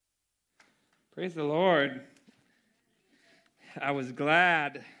Praise the Lord. I was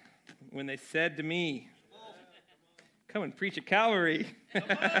glad when they said to me, come and preach at Calvary.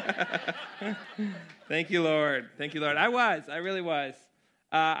 Thank you, Lord. Thank you, Lord. I really was.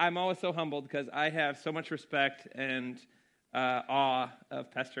 I'm always so humbled because I have so much respect and awe of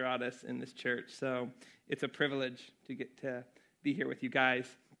Pastor Otis in this church. So it's a privilege to get to be here with you guys.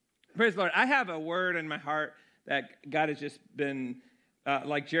 Praise the Lord. I have a word in my heart that God has just been,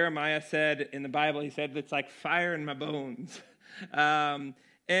 like Jeremiah said in the Bible, he said, it's like fire in my bones.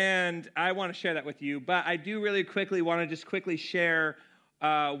 And I want to share that with you. But I do really want to just quickly share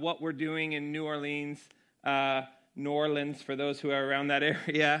what we're doing in New Orleans, for those who are around that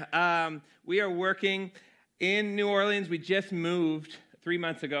area. We are working in New Orleans. We just moved 3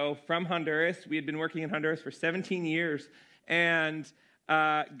 months ago from Honduras. We had been working in Honduras for 17 years. And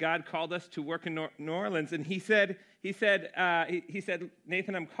God called us to work in New Orleans. And he said,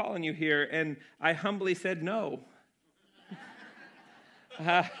 Nathan, I'm calling you here. And I humbly said no.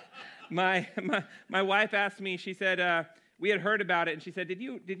 My wife asked me, she said, we had heard about it, and she said, did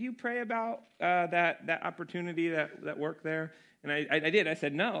you pray about that opportunity, that work there? And I did. I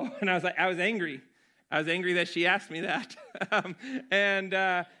said no, and I was angry. I was angry that she asked me that, and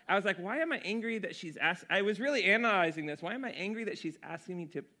I was like, why am I angry that she's asked? I was really analyzing this. Why am I angry that she's asking me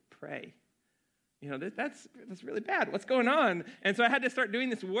to pray? You know, that's really bad. What's going on? And so I had to start doing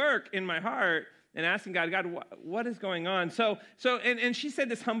this work in my heart and asking God, what is going on? So, and she said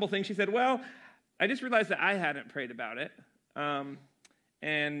this humble thing. She said, well, I just realized that I hadn't prayed about it.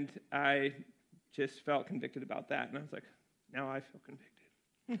 And I just felt convicted about that. And I was like, now I feel convicted.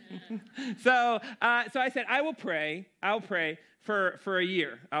 So I said, I will pray. I'll pray for a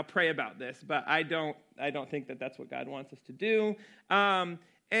year. I'll pray about this, but I don't think that that's what God wants us to do.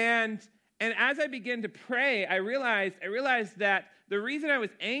 And as I began to pray, I realized that the reason I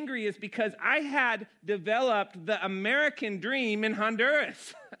was angry is because I had developed the American dream in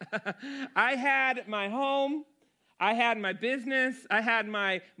Honduras. I had my home. I had my business. I had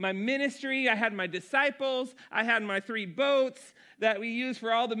my ministry. I had my disciples. I had my 3 boats that we use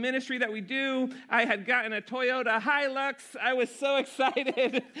for all the ministry that we do. I had gotten a Toyota Hilux. I was so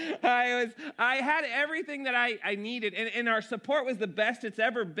excited. I had everything that I needed, and our support was the best it's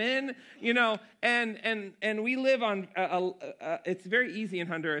ever been, you know, and we live on, it's very easy in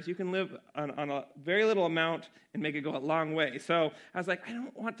Honduras. You can live on a very little amount and make it go a long way. So I was like, I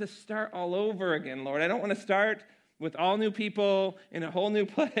don't want to start all over again, Lord. I don't want to start with all new people in a whole new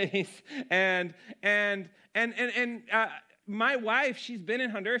place. And my wife, she's been in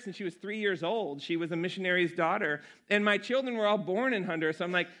Honduras since she was 3 years old. She was a missionary's daughter. And my children were all born in Honduras. So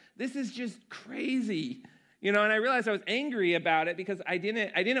I'm like, this is just crazy. You know, and I realized I was angry about it because I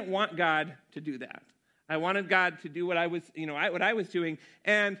didn't want God to do that. I wanted God to do what I was doing.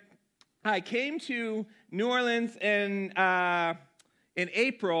 And I came to New Orleans in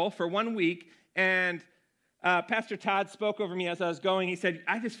April for 1 week, and Pastor Todd spoke over me as I was going. He said,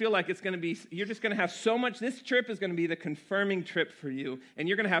 I just feel like you're just going to have so much, this trip is going to be the confirming trip for you, and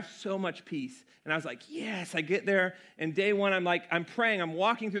you're going to have so much peace. And I was like, yes. I get there, and day one, I'm praying, I'm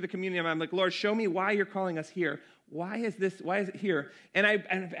walking through the community, and I'm like, Lord, show me why you're calling us here. Why is it here? And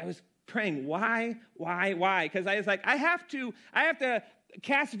I was praying, why? Because I was like, I have to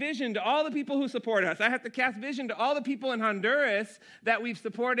cast vision to all the people who support us. I have to cast vision to all the people in Honduras that we've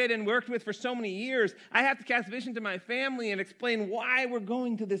supported and worked with for so many years. I have to cast vision to my family and explain why we're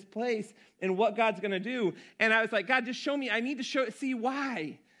going to this place and what God's going to do. And I was like, God, just show me. I need to see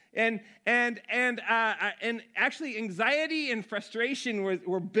why. And actually anxiety and frustration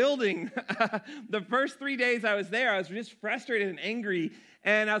were building. The first 3 days I was there, I was just frustrated and angry.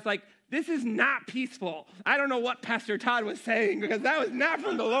 And I was like, this is not peaceful. I don't know what Pastor Todd was saying because that was not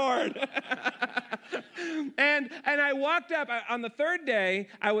from the Lord. And I walked up on the 3rd day.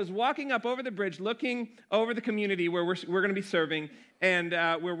 I was walking up over the bridge, looking over the community where we're going to be serving and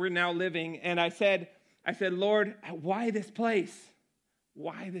where we're now living. And I said, Lord, why this place?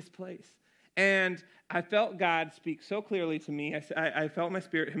 Why this place? And I felt God speak so clearly to me. I felt my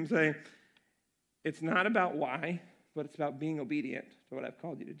spirit, him say, it's not about why, but it's about being obedient to what I've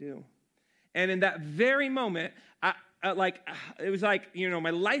called you to do. And in that very moment, it was like, you know,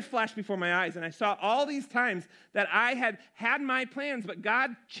 my life flashed before my eyes, and I saw all these times that I had my plans, but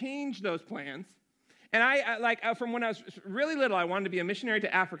God changed those plans. And from when I was really little, I wanted to be a missionary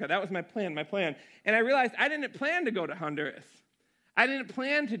to Africa. That was my plan. And I realized I didn't plan to go to Honduras. I didn't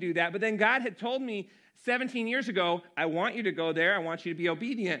plan to do that, but then God had told me 17 years ago, I want you to go there. I want you to be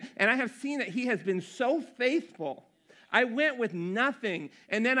obedient. And I have seen that he has been so faithful. I went with nothing,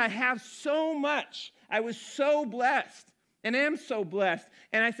 and then I have so much. I was so blessed and am so blessed.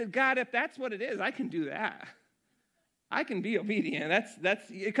 And I said, God, if that's what it is, I can do that. I can be obedient. That's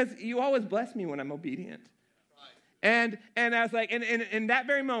because you always bless me when I'm obedient. And I was like, and in that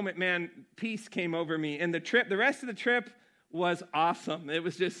very moment, man, peace came over me. And the rest of the trip was awesome. It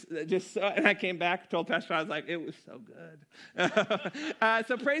was just so, and I came back, told Pastor, I was like, it was so good.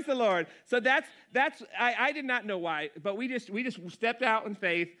 So praise the Lord. So I did not know why, but we just stepped out in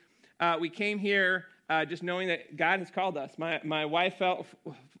faith. We came here just knowing that God has called us. My wife felt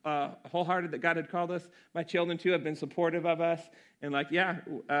wholehearted that God had called us. My children, too, have been supportive of us. And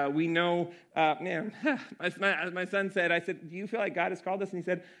we know, man, my son said, I said, do you feel like God has called us? And he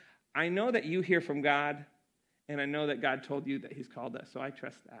said, I know that you hear from God, and I know that God told you that he's called us, so I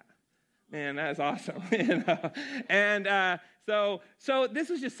trust that. Man, that is awesome. And so this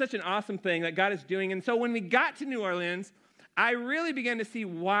was just such an awesome thing that God is doing. And so when we got to New Orleans, I really began to see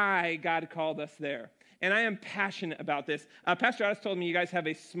why God called us there. And I am passionate about this. Pastor Otis told me you guys have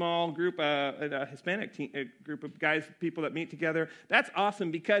a small group, a Hispanic group of guys, people that meet together. That's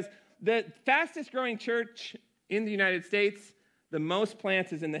awesome because the fastest growing church in the United States, the most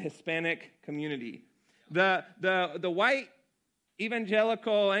plants is in the Hispanic community. The white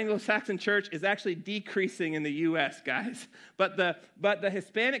evangelical Anglo-Saxon church is actually decreasing in the U.S., guys. But the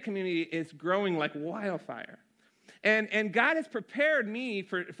Hispanic community is growing like wildfire. And God has prepared me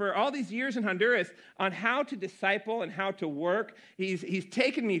for all these years in Honduras on how to disciple and how to work. He's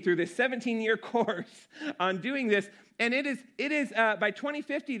taken me through this 17-year course on doing this. And it is by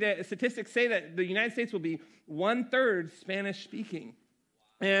 2050, the statistics say that the United States will be 1/3 Spanish speaking.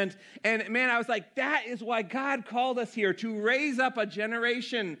 And man, I was like, that is why God called us here, to raise up a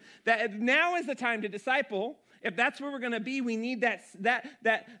generation that now is the time to disciple. If that's where we're going to be, we need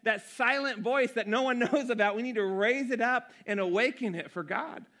that silent voice that no one knows about. We need to raise it up and awaken it for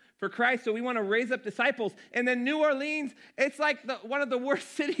God, for Christ. So we want to raise up disciples. And then New Orleans, it's like one of the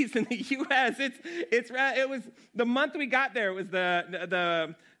worst cities in the U.S. It was the month we got there. It was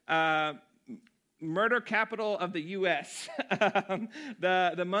the murder capital of the U.S.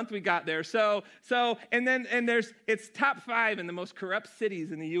 the month we got there. So it's top 5 in the most corrupt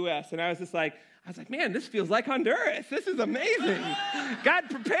cities in the U.S. And I was like, man, this feels like Honduras. This is amazing. God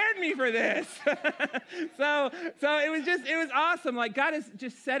prepared me for this. So it was awesome. Like God has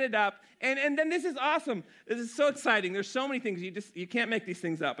just set it up. And then this is awesome. This is so exciting. There's so many things. You can't make these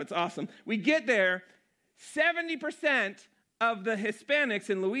things up. It's awesome. We get there, 70% of the Hispanics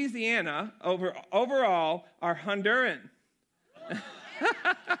in Louisiana overall are Honduran.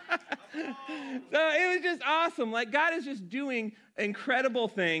 So it was just awesome. Like God is just doing incredible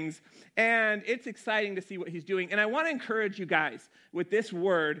things, and it's exciting to see what he's doing. And I want to encourage you guys with this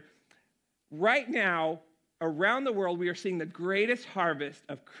word. Right now, around the world, we are seeing the greatest harvest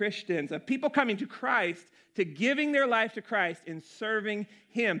of Christians, of people coming to Christ, to giving their life to Christ and serving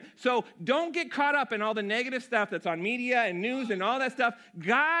him. So don't get caught up in all the negative stuff that's on media and news and all that stuff.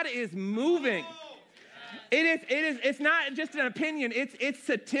 God is moving. It's not just an opinion. It's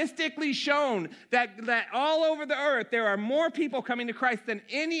statistically shown that all over the earth, there are more people coming to Christ than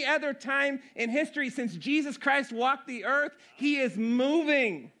any other time in history since Jesus Christ walked the earth. He is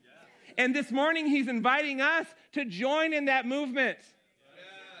moving. And this morning, he's inviting us to join in that movement.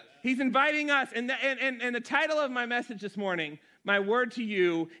 He's inviting us. And the title of my message this morning, my word to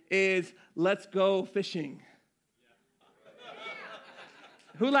you is, let's go fishing.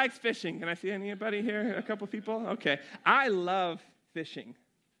 Who likes fishing? Can I see anybody here? A couple people? Okay. I love fishing.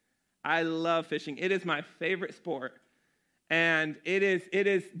 I love fishing. It is my favorite sport. And it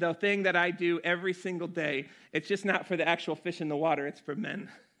is the thing that I do every single day. It's just not for the actual fish in the water. It's for men.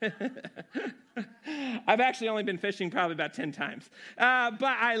 I've actually only been fishing probably about 10 times. But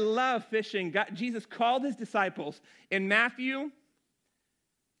I love fishing. Jesus called his disciples in Matthew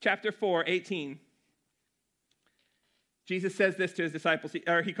chapter 4:18. Jesus says this to his disciples,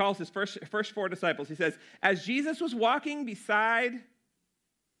 he calls his first 4 disciples. He says, as Jesus was walking beside,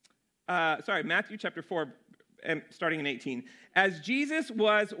 Matthew chapter 4, starting in 18. As Jesus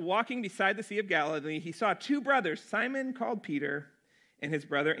was walking beside the Sea of Galilee, he saw 2 brothers, Simon called Peter and his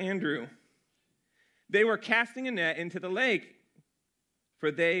brother Andrew. They were casting a net into the lake,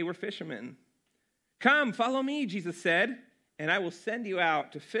 for they were fishermen. Come, follow me, Jesus said, and I will send you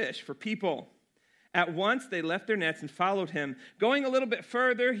out to fish for people. At once they left their nets and followed him. Going a little bit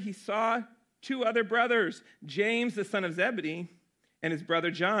further, he saw 2 other brothers, James, the son of Zebedee, and his brother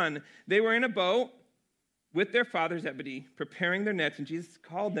John. They were in a boat with their father Zebedee, preparing their nets, and Jesus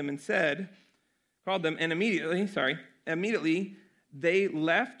called them, and immediately they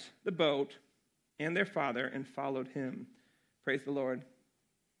left the boat and their father and followed him. Praise the Lord.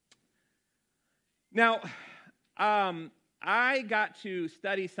 Now, I got to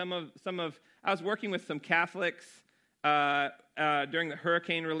study I was working with some Catholics during the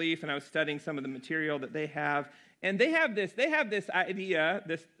hurricane relief, and I was studying some of the material that they have. And they have this idea,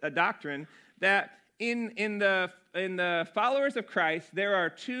 this doctrine, that in the followers of Christ, there are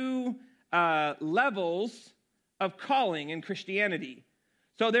two levels of calling in Christianity.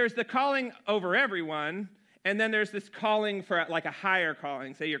 So there's the calling over everyone, and then there's this calling for like a higher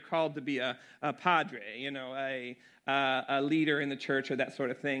calling. Say you're called to be a padre, a leader in the church or that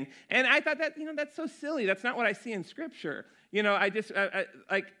sort of thing. And I thought that, that's so silly. That's not what I see in Scripture.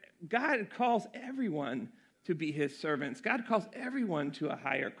 God calls everyone to be his servants. God calls everyone to a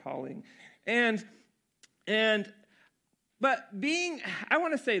higher calling. But I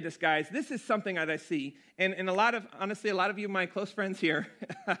want to say this, guys, this is something that I see, and a lot of you, my close friends here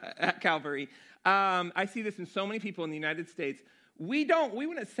at Calvary, I see this in so many people in the United States. We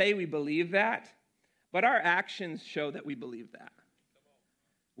wouldn't say we believe that, but our actions show that we believe that.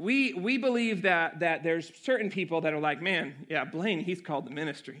 We believe that there's certain people that are like, man, yeah, Blaine, he's called the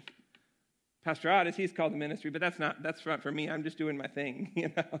ministry. Pastor Otis, he's called the ministry, but that's not for me. I'm just doing my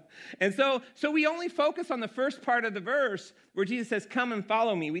thing, And so we only focus on the first part of the verse where Jesus says, come and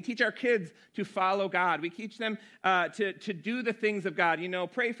follow me. We teach our kids to follow God. We teach them to do the things of God.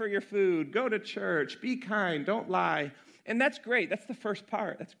 Pray for your food, go to church, be kind, don't lie. And that's great. That's the first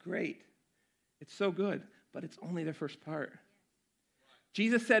part. That's great. It's so good, but it's only the first part.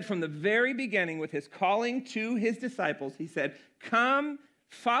 Jesus said from the very beginning with his calling to his disciples, he said, come,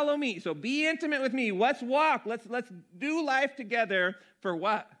 follow me. So be intimate with me. Let's walk. Let's do life together for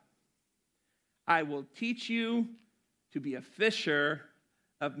what? I will teach you to be a fisher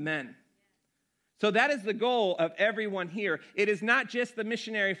of men. So that is the goal of everyone here. It is not just the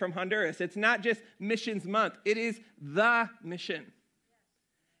missionary from Honduras. It's not just Missions Month. It is the mission.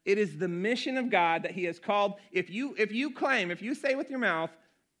 It is the mission of God that he has called. If you say with your mouth,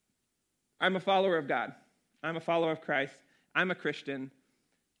 I'm a follower of God, I'm a follower of Christ, I'm a Christian,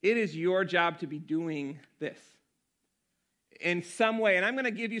 it is your job to be doing this in some way. And I'm going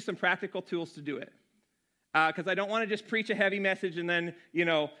to give you some practical tools to do it. Because I don't want to just preach a heavy message and then,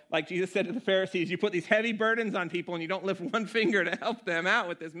 like Jesus said to the Pharisees, you put these heavy burdens on people and you don't lift one finger to help them out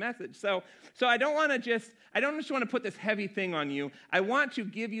with this message. So I don't just want to put this heavy thing on you. I want to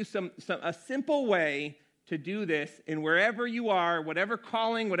give you a simple way to do this in wherever you are, whatever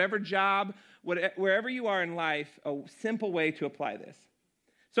calling, whatever job, wherever you are in life, a simple way to apply this.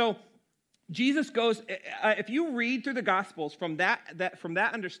 So Jesus goes, if you read through the Gospels from that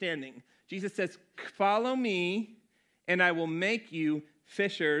understanding, Jesus says, follow me and I will make you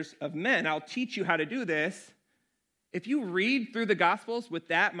fishers of men. I'll teach you how to do this. If you read through the Gospels with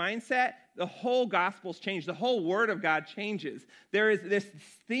that mindset, the whole Gospels change. The whole Word of God changes. There is this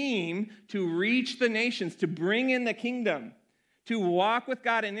theme to reach the nations, to bring in the kingdom, to walk with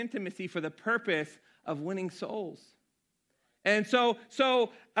God in intimacy for the purpose of winning souls. And so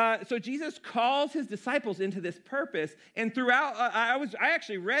Jesus calls his disciples into this purpose. And throughout, I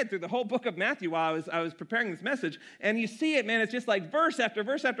actually read through the whole book of Matthew while I was preparing this message. And you see it, man. It's just like verse after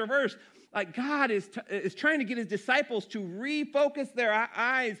verse after verse. Like God is trying to get his disciples to refocus their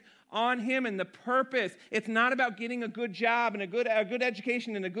eyes on him and the purpose. It's not about getting a good job and a good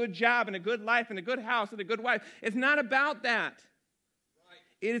education and a good job and a good life and a good house and a good wife. It's not about that.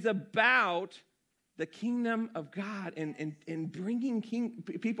 Right. It is about the kingdom of God and bringing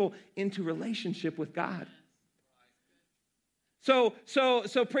people into relationship with God. So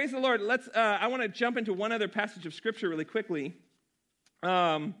praise the Lord. I want to jump into one other passage of Scripture really quickly.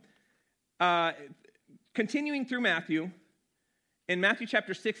 Continuing through Matthew, in Matthew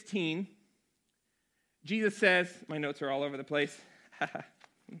chapter 16, Jesus says, my notes are all over the place.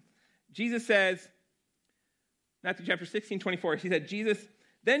 Jesus says, Matthew chapter 16, 24, he said,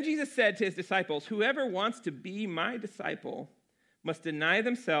 Then Jesus said to his disciples, whoever wants to be my disciple must deny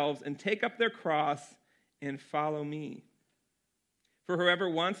themselves and take up their cross and follow me. For whoever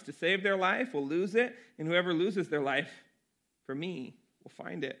wants to save their life will lose it, and whoever loses their life for me will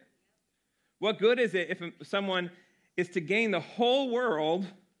find it. What good is it if someone is to gain the whole world,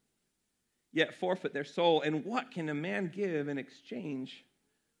 yet forfeit their soul? And what can a man give in exchange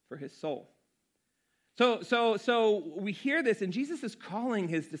for his soul? So we hear this, and Jesus is calling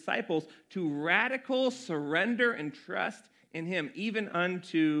his disciples to radical surrender and trust in him, even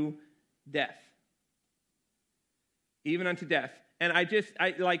unto death. Even unto death. And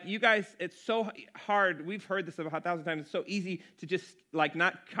you guys, it's so hard. We've heard this 1,000 times. It's so easy to just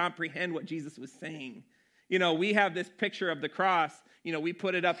not comprehend what Jesus was saying. We have this picture of the cross. We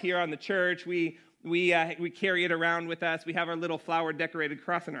put it up here on the church. We carry it around with us. We have our little flower decorated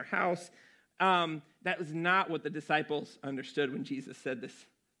cross in our house. That was not what the disciples understood when Jesus said this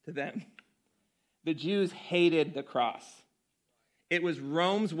to them. The Jews hated the cross. It was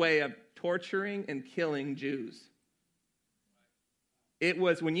Rome's way of torturing and killing Jews. It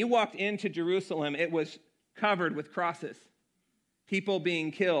was, when you walked into Jerusalem, it was covered with crosses. People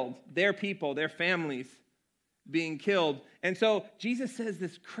being killed, their people, their families being killed. And so Jesus says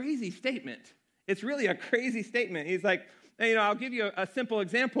this crazy statement. It's really a crazy statement. He's like, I'll give you a simple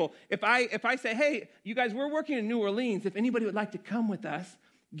example. If I say, hey, you guys, we're working in New Orleans. If anybody would like to come with us,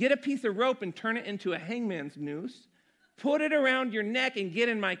 get a piece of rope and turn it into a hangman's noose. Put it around your neck and get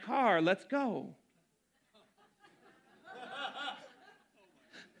in my car. Let's go.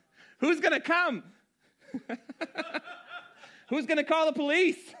 Who's going to come? Who's going to call the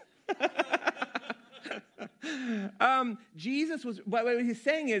police? Jesus was, what he's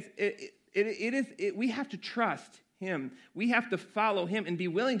saying is, we have to trust him. We have to follow him and be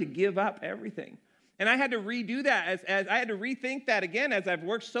willing to give up everything. And I had to redo that as I had to rethink that again as I've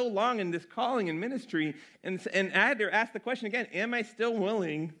worked so long in this calling and ministry. And I had to ask the question again, am I still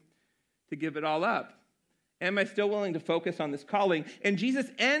willing to give it all up? Am I still willing to focus on this calling? And Jesus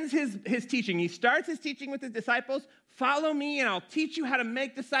ends his teaching. He starts his teaching with his disciples. Follow me and I'll teach you how to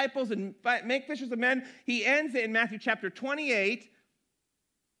make disciples and make fishers of men. He ends it in Matthew chapter 28.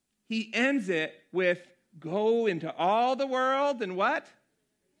 He ends it with go into all the world and what?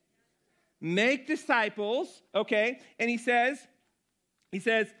 Make disciples, okay? And he says,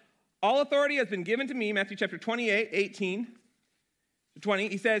 all authority has been given to me, Matthew chapter 28, 18 to 20.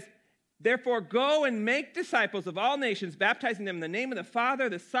 He says, therefore go and make disciples of all nations, baptizing them in the name of the Father,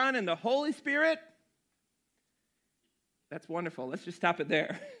 the Son, and the Holy Spirit. That's wonderful. Let's just stop it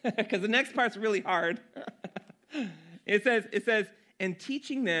there because the next part's really hard. It says, and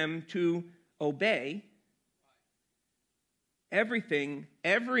teaching them to obey everything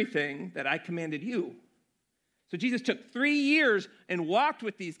that I commanded you. So Jesus took 3 years and walked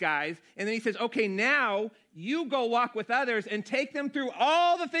with these guys, and then he says, okay, now you go walk with others and take them through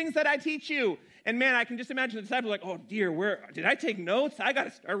all the things that I teach you. And man, I can just imagine the disciples like, oh dear, where did I take notes? I got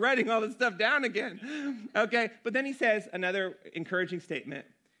to start writing all this stuff down again. Okay, but then he says another encouraging statement.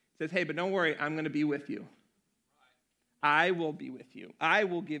 He says, hey, but don't worry, I'm going to be with you. I will be with you. I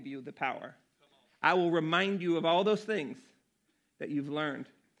will give you the power. I will remind you of all those things that you've learned.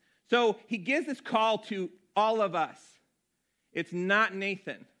 So he gives this call to all of us. It's not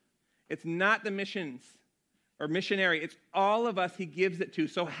Nathan. It's not the missions or missionary. It's all of us he gives it to.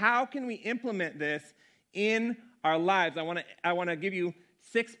 So how can we implement this in our lives? I want to give you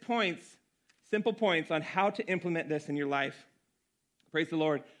 6 points, simple points on how to implement this in your life. Praise the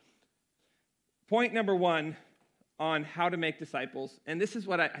Lord. Point number 1 on how to make disciples. And this is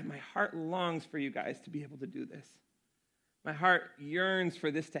what my heart longs for you guys to be able to do this. My heart yearns for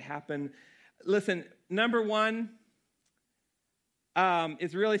this to happen. Listen, number 1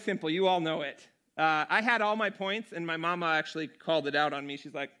 is really simple. You all know it. I had all my points, and my mama actually called it out on me.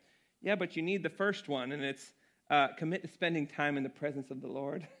 She's like, yeah, but you need the first one, and it's commit to spending time in the presence of the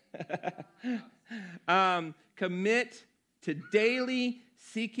Lord. Commit to daily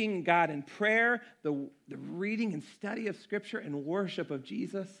seeking God in prayer, the reading and study of Scripture and worship of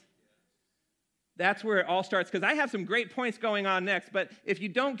Jesus. That's where it all starts, because I have some great points going on next, but if you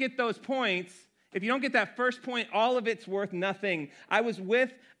don't get those points, if you don't get that first point, all of it's worth nothing. I was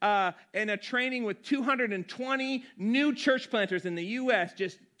in a training with 220 new church planters in the U.S.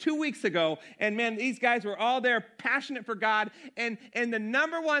 just 2 weeks ago, and man, these guys were all there, passionate for God, and the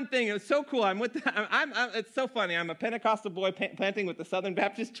number one thing, it was so cool, it's so funny, I'm a Pentecostal boy planting with the Southern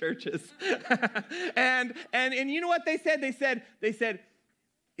Baptist churches, and you know what they said? They said,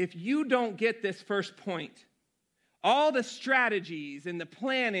 if you don't get this first point, all the strategies and the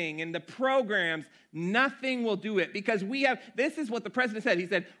planning and the programs, nothing will do it, because this is what the president said. He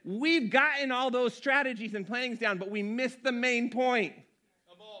said, we've gotten all those strategies and plannings down, but we missed the main point.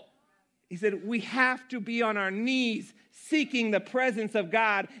 He said, we have to be on our knees seeking the presence of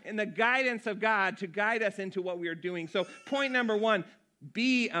God and the guidance of God to guide us into what we are doing. So point number 1,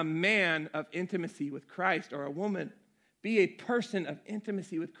 be a man of intimacy with Christ, or a woman. Be a person of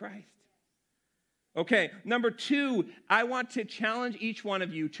intimacy with Christ. Okay, number 2, I want to challenge each one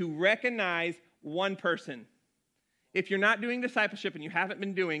of you to recognize one person. If you're not doing discipleship and you haven't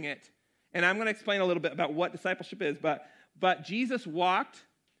been doing it, and I'm going to explain a little bit about what discipleship is, but Jesus walked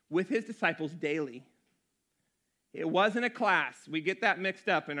with his disciples daily. It wasn't a class. We get that mixed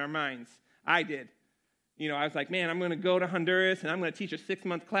up in our minds. I did. I was like, man, I'm going to go to Honduras, and I'm going to teach a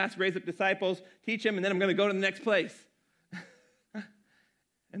 6-month class, raise up disciples, teach them, and then I'm going to go to the next place.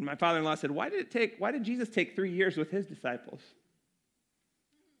 And my father-in-law said, why did Jesus take 3 years with his disciples?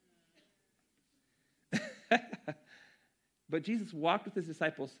 But Jesus walked with his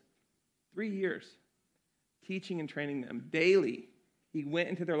disciples 3 years, teaching and training them daily. He went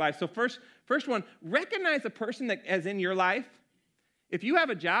into their lives. So first one, recognize a person that is in your life. If you have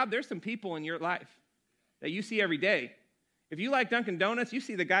a job, there's some people in your life that you see every day. If you like Dunkin' Donuts, you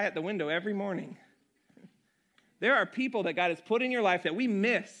see the guy at the window every morning. There are people that God has put in your life that we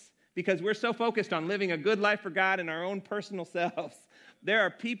miss because we're so focused on living a good life for God and our own personal selves. There are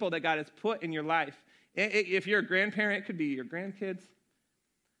people that God has put in your life. If you're a grandparent, it could be your grandkids.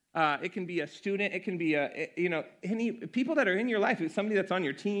 It can be a student. It can be any people that are in your life. It's somebody that's on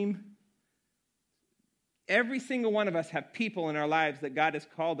your team. Every single one of us have people in our lives that God has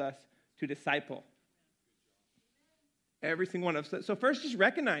called us to disciple. Every single one of us. So first, just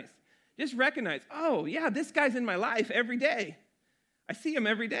recognize, oh, yeah, this guy's in my life every day. I see him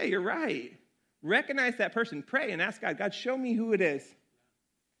every day. You're right. Recognize that person. Pray and ask God, God, show me who it is.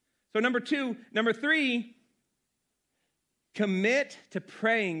 So number 3, commit to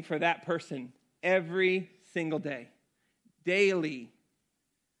praying for that person every single day, daily,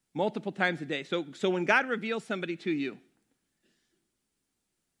 multiple times a day. So when God reveals somebody to you,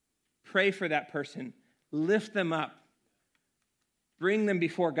 pray for that person, lift them up, bring them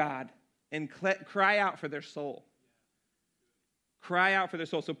before God, and cry out for their soul. Cry out for their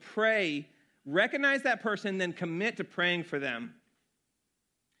soul. So pray, recognize that person, then commit to praying for them.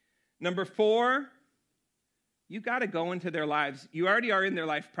 Number 4, you got to go into their lives. You already are in their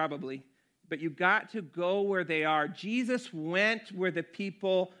life probably, but you got to go where they are. Jesus went where the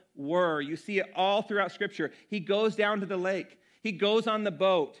people were. You see it all throughout Scripture. He goes down to the lake. He goes on the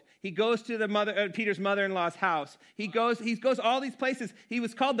boat. He goes to Peter's mother-in-law's house. He goes all these places. He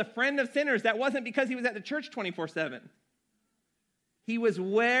was called the friend of sinners. That wasn't because he was at the church 24/7. He was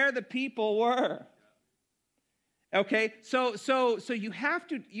where the people were. Okay, so you have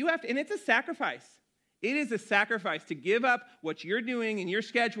to, and it's a sacrifice. It is a sacrifice to give up what you're doing and your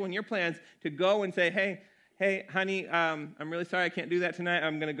schedule and your plans to go and say, hey, honey, I'm really sorry I can't do that tonight.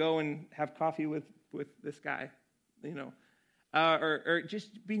 I'm going to go and have coffee with this guy, or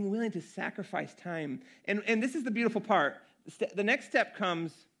just being willing to sacrifice time. And this is the beautiful part. The next step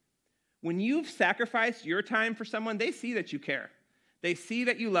comes when you've sacrificed your time for someone, they see that you care. They see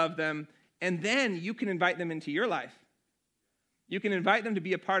that you love them, and then you can invite them into your life. You can invite them to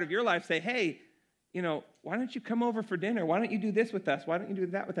be a part of your life. Say, hey, why don't you come over for dinner? Why don't you do this with us? Why don't you do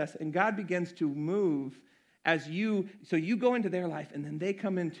that with us? And God begins to move so you go into their life, and then they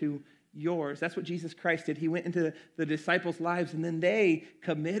come into yours. That's what Jesus Christ did. He went into the disciples' lives, and then they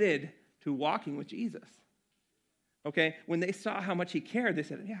committed to walking with Jesus. Okay? When they saw how much he cared, they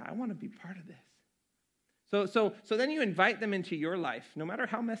said, yeah, I want to be part of this. So then you invite them into your life, no matter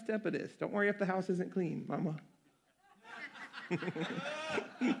how messed up it is. Don't worry if the house isn't clean, mama.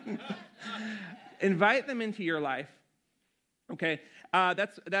 Invite them into your life. Okay?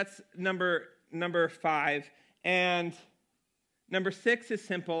 That's number 5. And number 6 is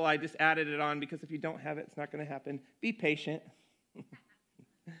simple. I just added it on because if you don't have it, it's not going to happen. Be patient.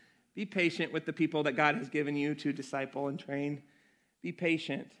 Be patient with the people that God has given you to disciple and train. Be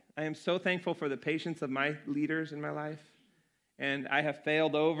patient. I am so thankful for the patience of my leaders in my life. And I have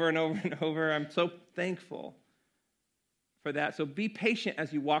failed over and over and over. I'm so thankful for that. So be patient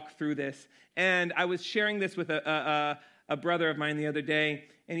as you walk through this. And I was sharing this with a brother of mine the other day,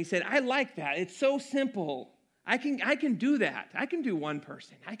 and he said, I like that. It's so simple. I can do that. I can do one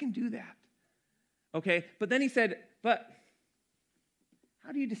person. I can do that. Okay? But then he said, but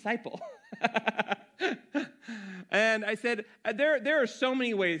how do you disciple? And I said, there are so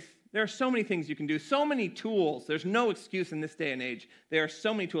many ways. There are so many things you can do, so many tools. There's no excuse in this day and age. There are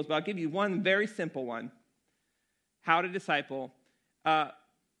so many tools, but I'll give you one very simple one. How to disciple.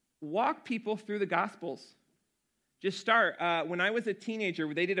 Walk people through the Gospels. Just start. When I was a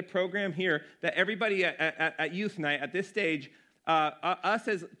teenager, they did a program here that everybody at youth night at this stage, us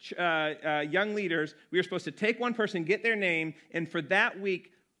as young leaders, we were supposed to take one person, get their name, and for that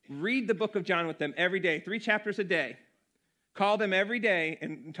week, read the book of John with them every day, 3 chapters a day. Call them every day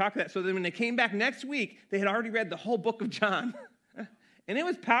and talk that. So then when they came back next week, they had already read the whole book of John. And it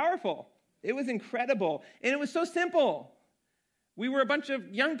was powerful. It was incredible. And it was so simple. We were a bunch of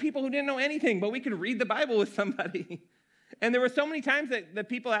young people who didn't know anything, but we could read the Bible with somebody. And there were so many times that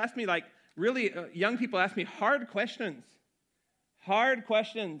people asked me, like, really, young people asked me hard questions. Hard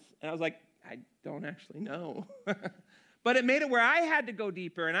questions. And I was like, I don't actually know. But it made it where I had to go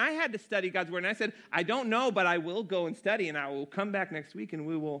deeper, and I had to study God's word. And I said, I don't know, but I will go and study, and I will come back next week, and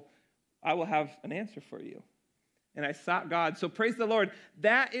I will have an answer for you. And I sought God. So praise the Lord.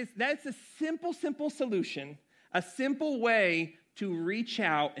 That's a simple solution, a simple way to reach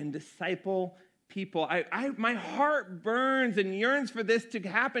out and disciple people. My heart burns and yearns for this to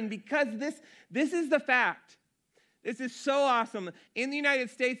happen because this is the fact. This is so awesome. In the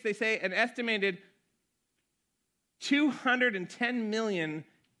United States, they say an estimated 210 million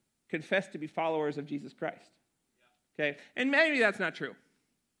confess to be followers of Jesus Christ. Okay? And maybe that's not true.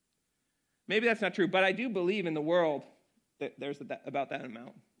 Maybe that's not true, but I do believe in the world that there's about that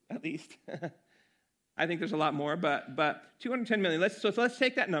amount, at least. I think there's a lot more, but 210 million. So let's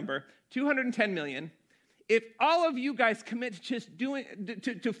take that number, 210 million. If all of you guys commit to just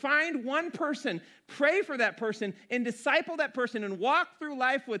to find one person, pray for that person, and disciple that person, and walk through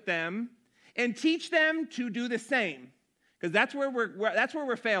life with them, and teach them to do the same, because that's where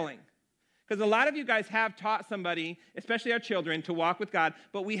we're failing. Because a lot of you guys have taught somebody, especially our children, to walk with God,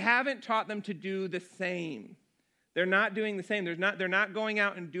 but we haven't taught them to do the same. They're not doing the same. They're not going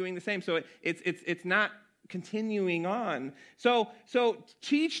out and doing the same. So it's not continuing on. So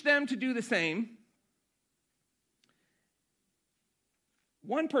teach them to do the same.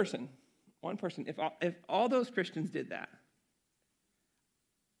 One person, if all those Christians did that,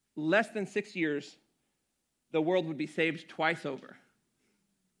 less than 6 years, the world would be saved twice over.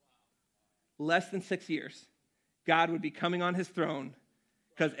 Less than 6 years, God would be coming on his throne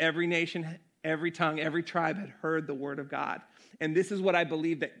because every nation, every tongue, every tribe had heard the word of God. And this is what I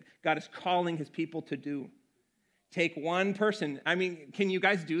believe that God is calling his people to do. Take one person. I mean, can you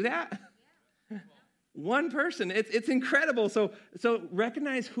guys do that? One person. It's incredible. So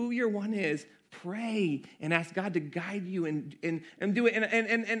recognize who your one is. Pray and ask God to guide you and do it.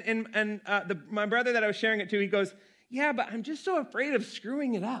 And my brother that I was sharing it to, he goes, yeah, but I'm just so afraid of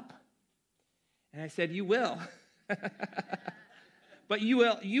screwing it up. And I said, you will. But you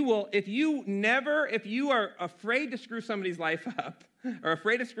will, if you are afraid to screw somebody's life up, or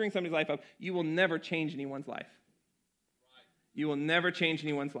afraid of screwing somebody's life up, you will never change anyone's life. You will never change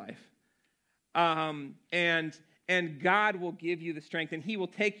anyone's life. And God will give you the strength, and he will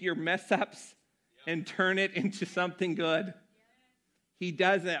take your mess ups and turn it into something good. He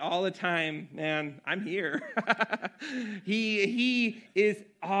does it all the time, man. I'm here. He is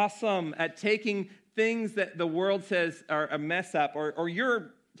awesome at taking things that the world says are a mess up, or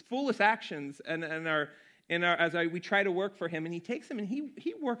your foolish actions, we try to work for him, and he takes them and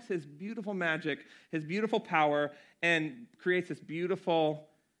he works his beautiful magic, his beautiful power, and creates this beautiful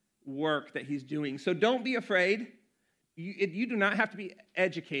work that he's doing. So don't be afraid. You do not have to be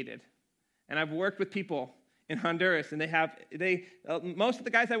educated. And I've worked with people in Honduras, and most of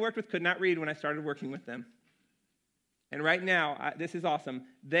the guys I worked with could not read when I started working with them. And right now, this is awesome.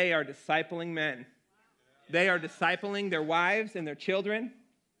 They are discipling men. They are discipling their wives and their children.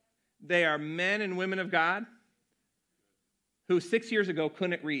 They are men and women of God who 6 years ago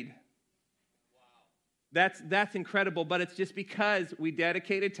couldn't read. That's incredible, but it's just because we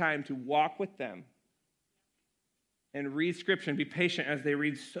dedicated time to walk with them and read Scripture and be patient as they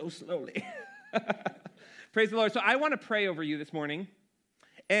read so slowly. Praise the Lord. So I want to pray over you this morning.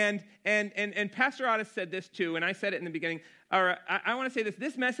 And Pastor Otis said this too, and I said it in the beginning. Or I want to say this.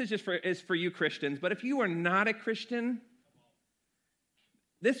 This message is for you Christians, but if you are not a Christian,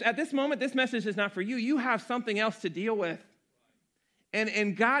 at this moment, this message is not for you. You have something else to deal with.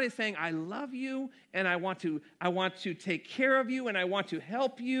 And God is saying, I love you, and I want to take care of you, and I want to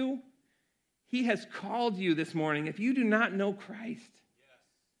help you. He has called you this morning. If you do not know Christ,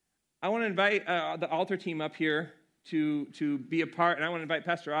 I want to invite the altar team up here to be a part, and I want to invite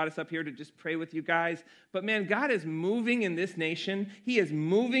Pastor Otis up here to just pray with you guys. But man, God is moving in this nation. He is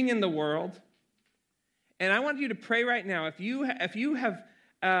moving in the world. And I want you to pray right now. If you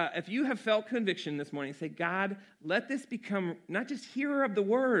have felt conviction this morning, say, God, let this become not just hearer of the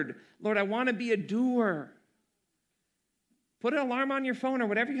word. Lord, I want to be a doer. Put an alarm on your phone or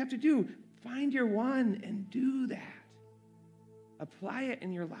whatever you have to do. Find your one and do that. Apply it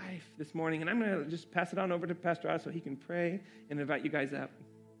in your life this morning. And I'm going to just pass it on over to Pastor Oz so he can pray and invite you guys up.